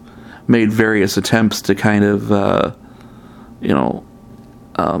they've made various attempts to kind of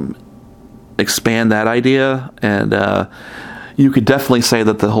expand that idea, and you could definitely say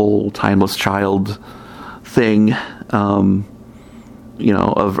that the whole timeless child thing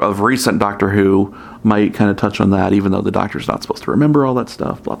of recent Doctor Who might kind of touch on that, even though the Doctor's not supposed to remember all that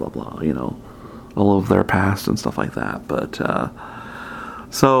stuff, blah, blah, blah, all of their past and stuff like that. But, and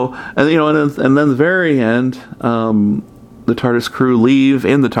then the very end, the TARDIS crew leave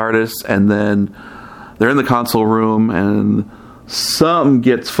in the TARDIS, and then they're in the console room, and something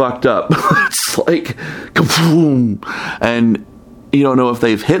gets fucked up. It's like, kaboom! And you don't know if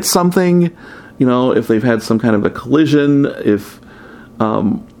they've hit something, if they've had some kind of a collision, if,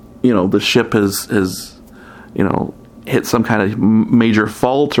 the ship has hit some kind of major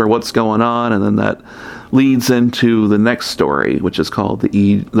fault or what's going on, and then that leads into the next story, which is called the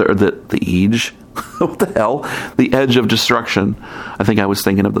Edge. What the hell? The Edge of Destruction. I think I was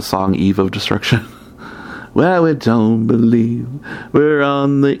thinking of the song Eve of Destruction. Well, we don't believe we're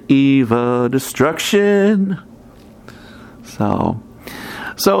on the eve of destruction. So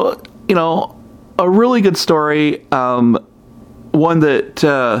a really good story. One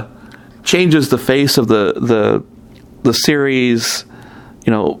that changes the face of the series,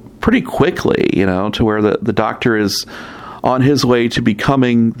 pretty quickly, to where the Doctor is on his way to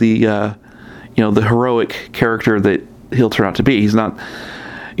becoming the heroic character that he'll turn out to be. He's not,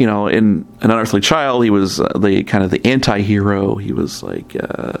 in An Unearthly Child, he was the kind of the anti-hero. He was like,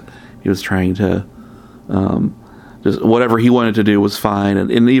 he was trying to, just whatever he wanted to do was fine.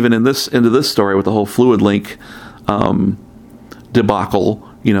 And even into this story with the whole fluid link, debacle,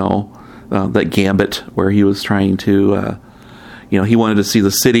 that gambit where he was trying to, he wanted to see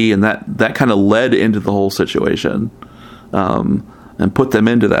the city, and that kind of led into the whole situation, and put them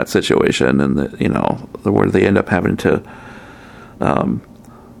into that situation, and where they end up having to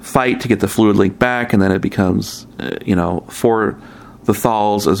fight to get the fluid link back, and then it becomes, for the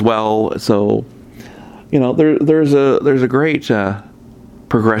Thals as well. So, there's a great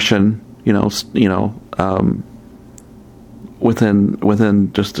progression,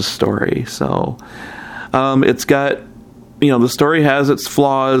 within just a story. So, it's got, the story has its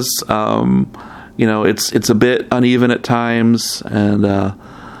flaws. It's a bit uneven at times, and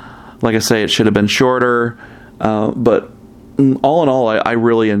like I say, it should have been shorter. But all in all, I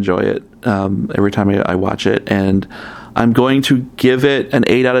really enjoy it every time I watch it, and I'm going to give it an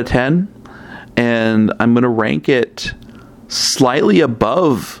 8 out of 10, and I'm going to rank it slightly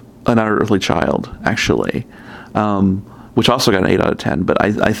above An Unearthly Child, actually, which also got an 8 out of 10. But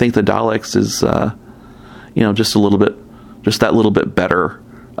I think the Daleks is, just that little bit better,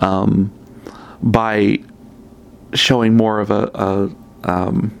 by showing more of a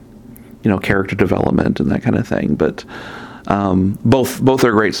character development and that kind of thing. But both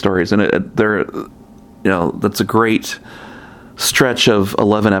are great stories, and they're that's a great stretch of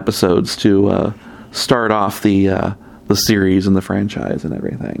 11 episodes to start off the series and the franchise and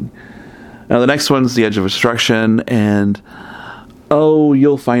everything. Now the next one's The Edge of Destruction, and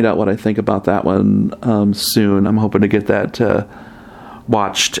you'll find out what I think about that one soon. I'm hoping to get that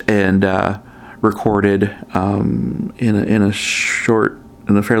watched and recorded in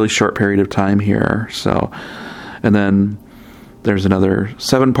a fairly short period of time here. So, and then there's another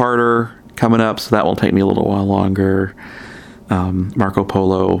 7-parter coming up, so that will take me a little while longer. Marco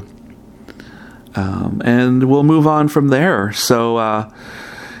Polo, and we'll move on from there. So,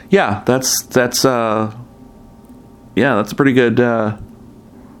 that's a pretty good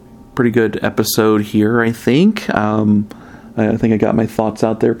episode here, I think. I think I got my thoughts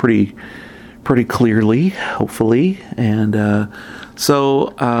out there pretty clearly, hopefully. And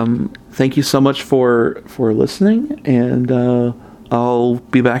so thank you so much for listening, and I'll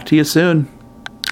be back to you soon.